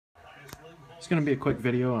It's going to be a quick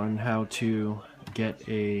video on how to get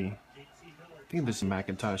I think this is a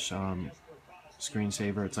Macintosh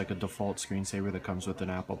screensaver. It's like a default screensaver that comes with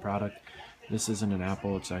an Apple product. This isn't an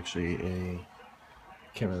Apple, it's actually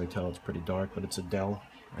can't really tell, it's pretty dark, but it's a Dell.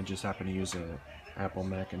 I just happen to use a Apple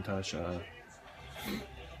Macintosh, I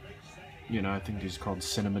think these are called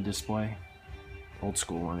Cinema Display. Old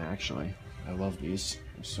school one, actually. I love these,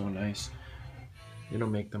 they're so nice. They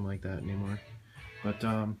don't make them like that anymore. But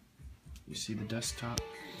you see the desktop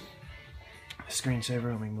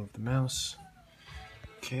screensaver. Let me move the mouse.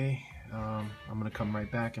 Okay, I'm gonna come right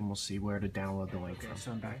back and we'll see where to download the link from.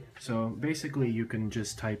 So I'm back. So basically you can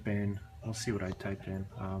just type in, we'll see what I typed in.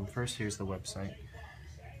 First, here's the website.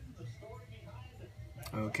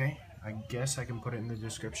 Okay, I guess I can put it in the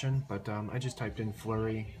description, but I just typed in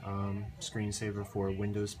Flurry screensaver for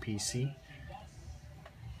Windows PC.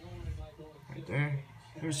 Right there.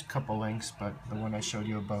 There's a couple links, but the one I showed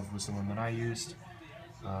you above was the one that I used.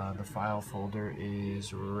 The file folder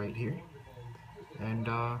is right here. And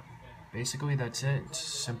basically that's it. It's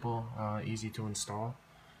simple, easy to install.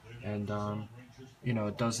 And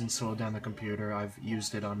it doesn't slow down the computer. I've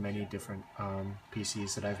used it on many different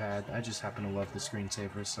PCs that I've had. I just happen to love the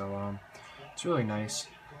screensaver, so it's really nice.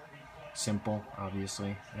 Simple,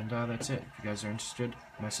 obviously. And that's it. If you guys are interested,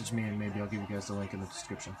 message me and maybe I'll give you guys the link in the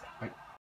description. Bye.